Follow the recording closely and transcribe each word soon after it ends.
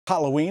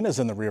Halloween is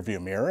in the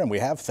rearview mirror and we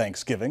have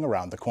Thanksgiving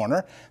around the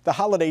corner. The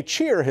holiday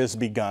cheer has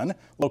begun.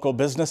 Local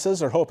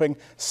businesses are hoping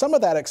some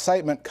of that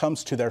excitement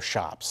comes to their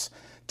shops.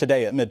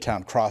 Today at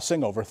Midtown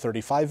Crossing, over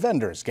 35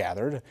 vendors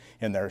gathered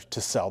in there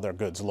to sell their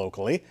goods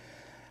locally.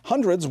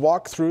 Hundreds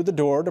walk through the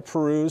door to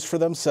peruse for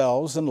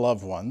themselves and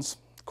loved ones.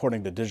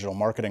 According to digital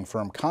marketing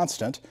firm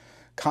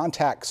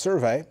Contact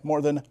survey,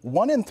 more than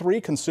 1 in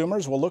 3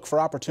 consumers will look for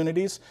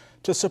opportunities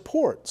to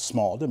support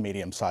small to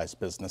medium-sized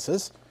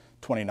businesses.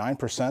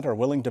 29% are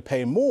willing to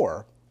pay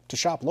more to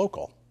shop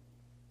local.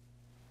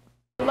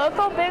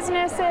 Local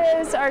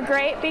businesses are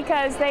great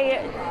because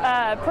they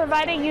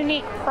provide a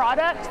unique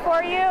product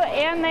for you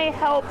and they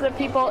help the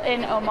people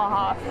in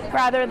Omaha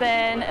rather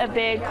than a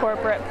big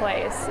corporate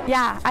place.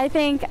 Yeah, I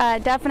think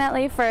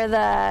definitely for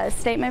the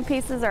statement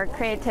pieces or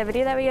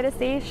creativity that we get to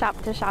see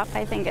shop to shop,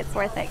 I think it's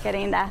worth it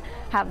getting to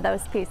have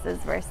those pieces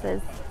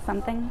versus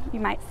something you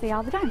might see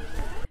all the time.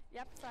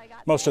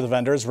 Most of the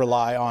vendors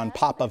rely on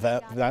pop-up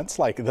events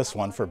like this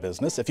one for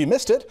business. If you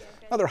missed it,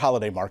 another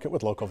holiday market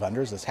with local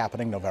vendors is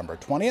happening November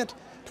 20th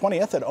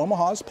at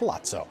Omaha's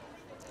Palazzo.